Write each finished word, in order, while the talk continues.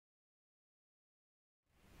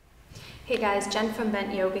Hey guys, Jen from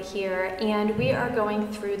Bent Yoga here, and we are going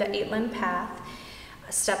through the 8-limb path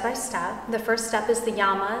step by step. The first step is the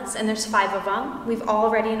Yamas, and there's 5 of them. We've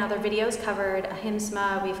already in other videos covered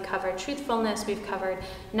ahimsa, we've covered truthfulness, we've covered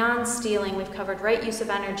non-stealing, we've covered right use of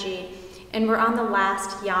energy, and we're on the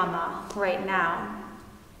last Yama right now.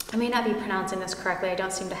 I may not be pronouncing this correctly. I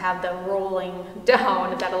don't seem to have the rolling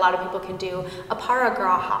down that a lot of people can do.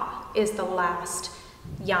 Aparigraha is the last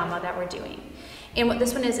Yama that we're doing. And what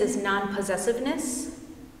this one is non-possessiveness,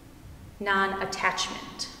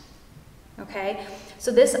 non-attachment, okay?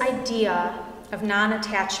 So this idea of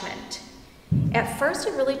non-attachment, at first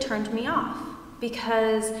it really turned me off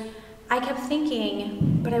because I kept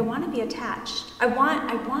thinking, but I want to be attached. I want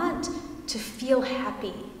to feel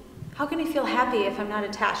happy. How can I feel happy if I'm not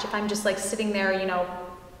attached, if I'm just like sitting there, you know,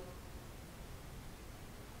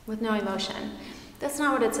 with no emotion? That's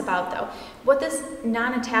not what it's about though. What this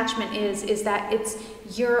non-attachment is that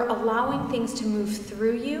you're allowing things to move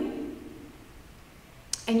through you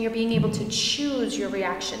and you're being able to choose your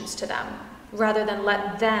reactions to them rather than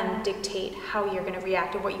let them dictate how you're going to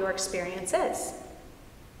react and what your experience is.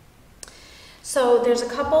 So there's a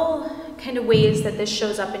couple kind of ways that this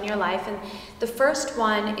shows up in your life, and the first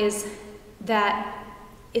one is that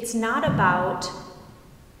it's not about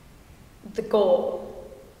the goal,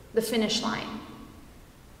 the finish line.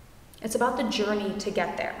 It's about the journey to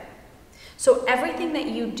get there. So everything that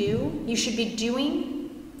you do, you should be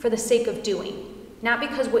doing for the sake of doing, not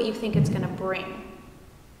because what you think it's going to bring.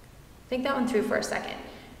 Think that one through for a second.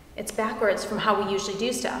 It's backwards from how we usually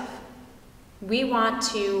do stuff. We want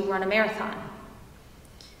to run a marathon.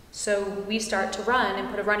 So we start to run and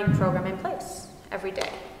put a running program in place every day.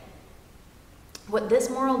 What this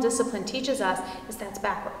moral discipline teaches us is that's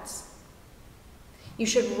backwards. You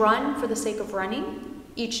should run for the sake of running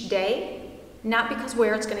each day, not because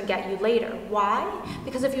where it's going to get you later. Why?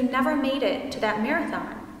 Because if you never made it to that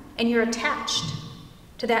marathon and you're attached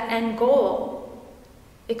to that end goal,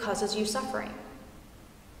 it causes you suffering.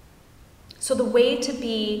 So the way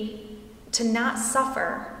to not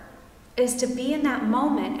suffer is to be in that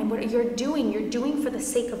moment, and what you're doing for the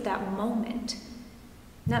sake of that moment,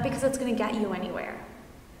 not because it's going to get you anywhere.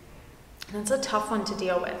 And it's a tough one to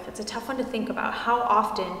deal with. It's a tough one to think about. How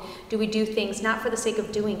often do we do things not for the sake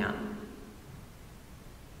of doing them?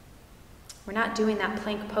 We're not doing that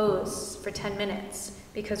plank pose for 10 minutes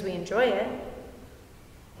because we enjoy it.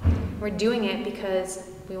 We're doing it because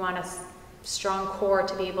we want a strong core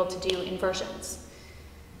to be able to do inversions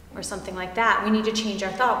or something like that. We need to change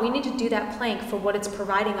our thought. We need to do that plank for what it's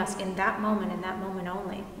providing us in that moment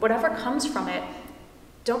only. Whatever comes from it,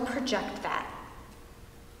 don't project that.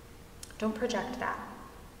 Don't project that.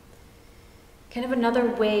 Kind of another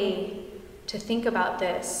way to think about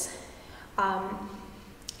this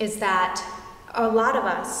is that a lot of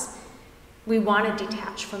us, we want to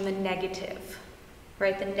detach from the negative,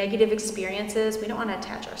 right? The negative experiences, we don't want to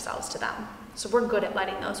attach ourselves to them. So we're good at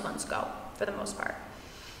letting those ones go for the most part.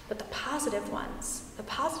 But the positive ones, the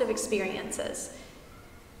positive experiences,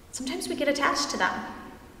 sometimes we get attached to them.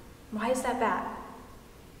 Why is that bad?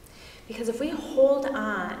 Because if we hold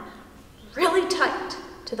on really tight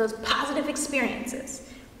to those positive experiences,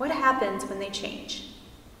 what happens when they change?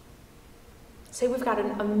 Say we've got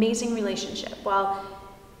an amazing relationship. Well,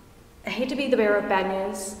 I hate to be the bearer of bad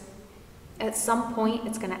news. At some point,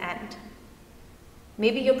 it's going to end.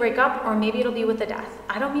 Maybe you'll break up, or maybe it'll be with a death.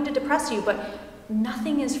 I don't mean to depress you, but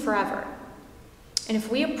nothing is forever. And if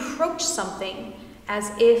we approach something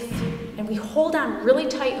as if, and we hold on really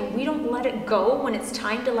tight and we don't let it go when it's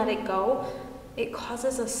time to let it go, it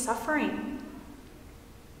causes us suffering.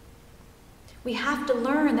 We have to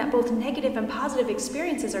learn that both negative and positive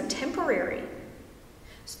experiences are temporary.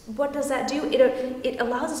 What does that do? It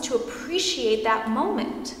allows us to appreciate that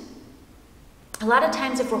moment. A lot of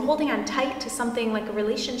times if we're holding on tight to something like a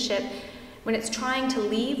relationship, when it's trying to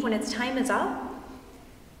leave, when its time is up,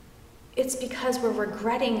 it's because we're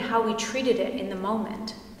regretting how we treated it in the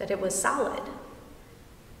moment, that it was solid.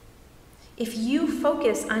 If you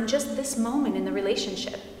focus on just this moment in the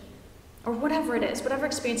relationship, or whatever it is, whatever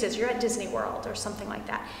experience it is, you're at Disney World or something like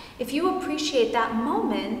that. If you appreciate that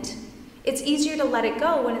moment, it's easier to let it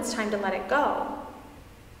go when it's time to let it go.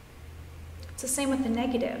 It's the same with the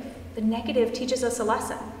negative. The negative teaches us a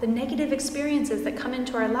lesson. The negative experiences that come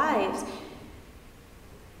into our lives,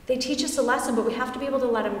 they teach us a lesson, but we have to be able to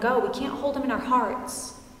let them go. We can't hold them in our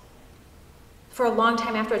hearts for a long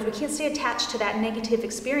time afterwards. We can't stay attached to that negative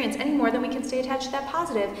experience any more than we can stay attached to that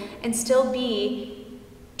positive and still be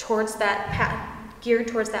towards that path, geared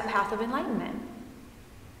towards that path of enlightenment.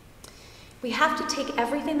 We have to take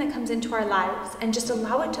everything that comes into our lives and just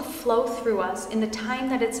allow it to flow through us in the time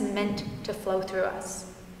that it's meant to flow through us.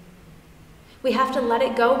 We have to let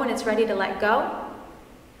it go when it's ready to let go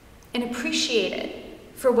and appreciate it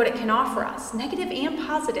for what it can offer us, negative and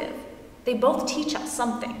positive. They both teach us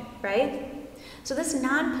something, right? So this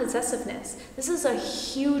non-possessiveness, this is a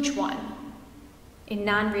huge one in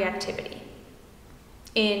non-reactivity,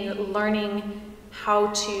 in learning how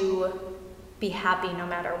to be happy no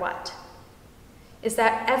matter what. Is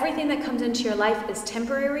that everything that comes into your life is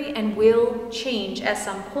temporary and will change at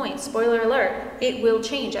some point. Spoiler alert, it will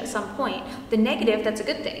change at some point. The negative, that's a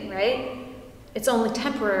good thing, right? It's only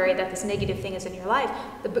temporary that this negative thing is in your life.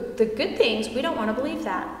 The good things, we don't want to believe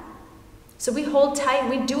that. So we hold tight and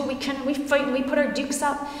we do what we can, and we fight and we put our dukes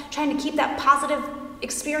up, trying to keep that positive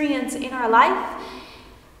experience in our life.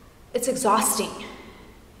 It's exhausting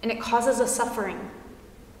and it causes us suffering.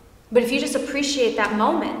 But if you just appreciate that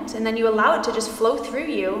moment and then you allow it to just flow through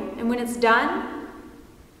you, and when it's done,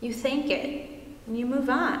 you thank it and you move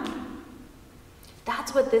on.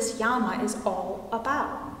 That's what this Yama is all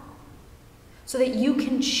about. So that you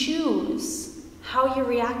can choose how you're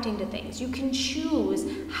reacting to things. You can choose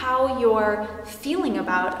how you're feeling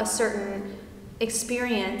about a certain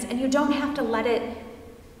experience, and you don't have to let it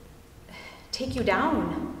take you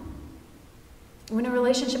down. When a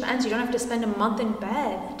relationship ends, you don't have to spend a month in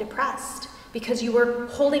bed depressed because you were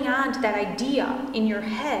holding on to that idea in your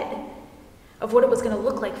head of what it was going to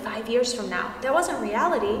look like 5 years from now. That wasn't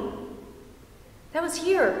reality. That was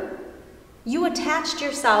here. You attached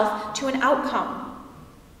yourself to an outcome.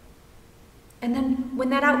 And then when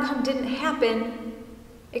that outcome didn't happen,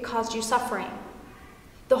 it caused you suffering.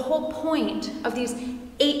 The whole point of these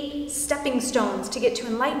 8 stepping stones to get to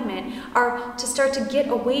enlightenment are to start to get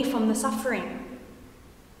away from the suffering.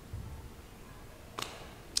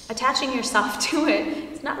 Attaching yourself to it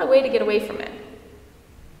is not a way to get away from it.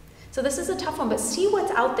 So this is a tough one, but see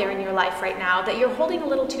what's out there in your life right now that you're holding a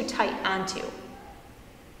little too tight onto.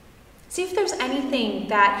 See if there's anything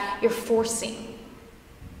that you're forcing,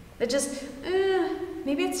 that just,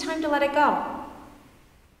 maybe it's time to let it go.